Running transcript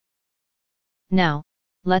Now,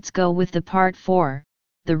 let's go with the part 4,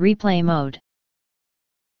 the replay mode.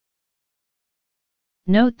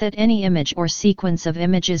 Note that any image or sequence of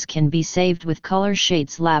images can be saved with Color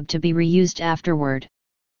Shades Lab to be reused afterward.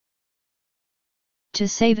 To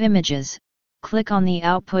save images, click on the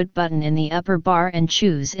Output button in the upper bar and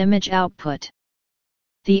choose Image Output.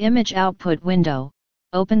 The Image Output window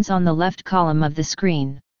opens on the left column of the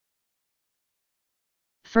screen.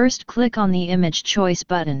 First click on the Image Choice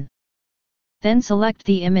button. Then select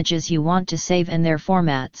the images you want to save and their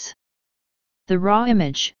formats. The raw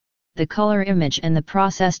image, the color image and the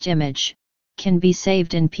processed image can be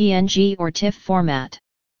saved in PNG or TIFF format.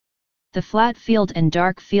 The flat field and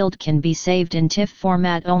dark field can be saved in TIFF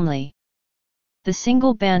format only. The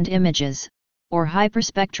single band images, or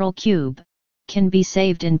hyperspectral cube, can be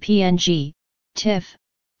saved in PNG, TIFF,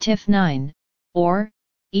 TIFF9, or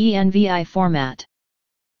ENVI format.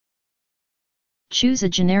 Choose a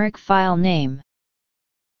generic file name.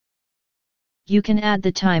 You can add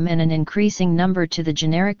the time and an increasing number to the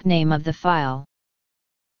generic name of the file.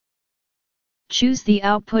 Choose the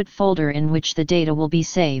output folder in which the data will be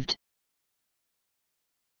saved.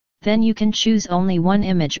 Then you can choose only one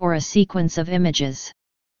image or a sequence of images.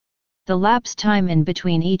 The lapse time in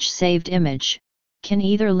between each saved image can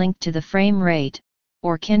either link to the frame rate,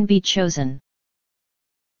 or can be chosen.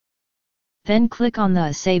 Then click on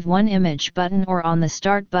the Save One Image button or on the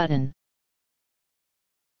Start button.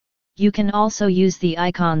 You can also use the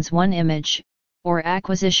icons One Image, or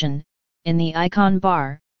Acquisition, in the icon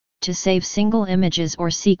bar, to save single images or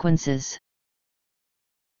sequences.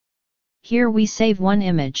 Here we save one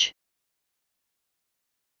image.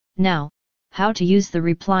 Now, how to use the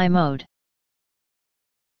replay mode.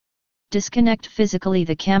 Disconnect physically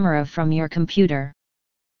the camera from your computer.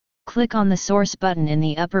 Click on the Source button in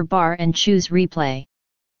the upper bar and choose Replay.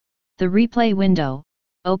 The Replay window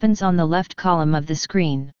opens on the left column of the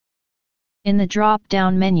screen. In the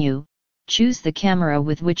drop-down menu, choose the camera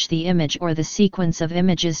with which the image or the sequence of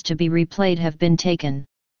images to be replayed have been taken.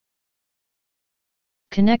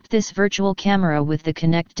 Connect this virtual camera with the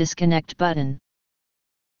Connect/Disconnect button.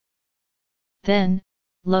 Then,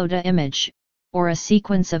 load an image, or a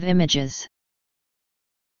sequence of images.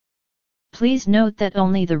 Please note that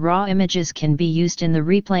only the raw images can be used in the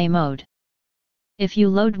replay mode. If you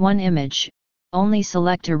load one image, only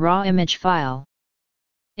select a raw image file.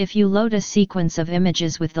 If you load a sequence of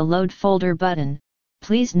images with the Load Folder button,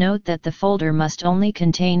 please note that the folder must only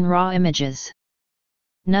contain raw images.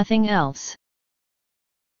 Nothing else.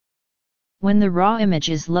 When the raw image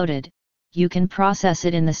is loaded, you can process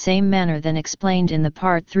it in the same manner than explained in the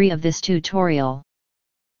part 3 of this tutorial.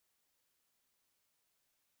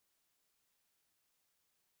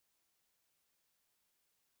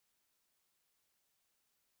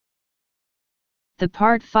 The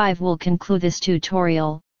part 5 will conclude this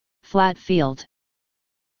tutorial, Flat Field.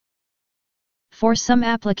 For some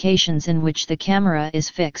applications in which the camera is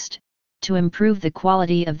fixed, to improve the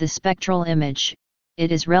quality of the spectral image,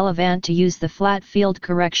 it is relevant to use the Flat Field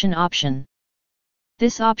Correction option.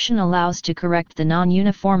 This option allows to correct the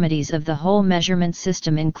non-uniformities of the whole measurement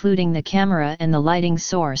system including the camera and the lighting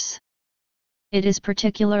source. It is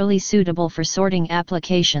particularly suitable for sorting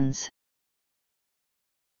applications.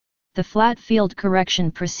 The flat field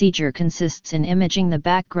correction procedure consists in imaging the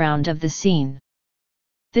background of the scene.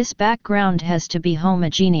 This background has to be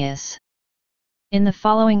homogeneous. In the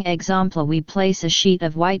following example, we place a sheet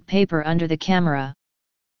of white paper under the camera.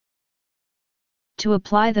 To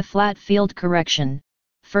apply the flat field correction,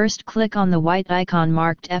 first click on the white icon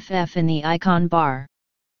marked FF in the icon bar.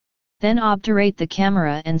 Then obturate the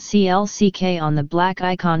camera and CLCK on the black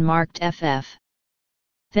icon marked FF.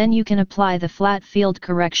 Then you can apply the flat field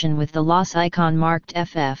correction with the loss icon marked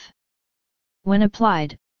FF. When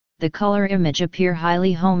applied, the color image appear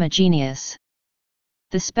highly homogeneous.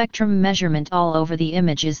 The spectrum measurement all over the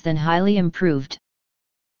image is then highly improved.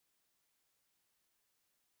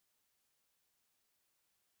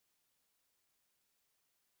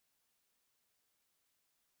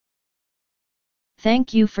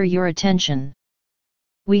 Thank you for your attention.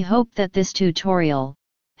 We hope that this tutorial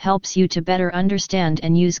helps you to better understand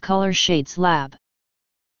and use Color Shades Lab.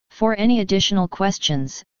 For any additional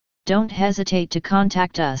questions, don't hesitate to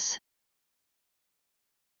contact us.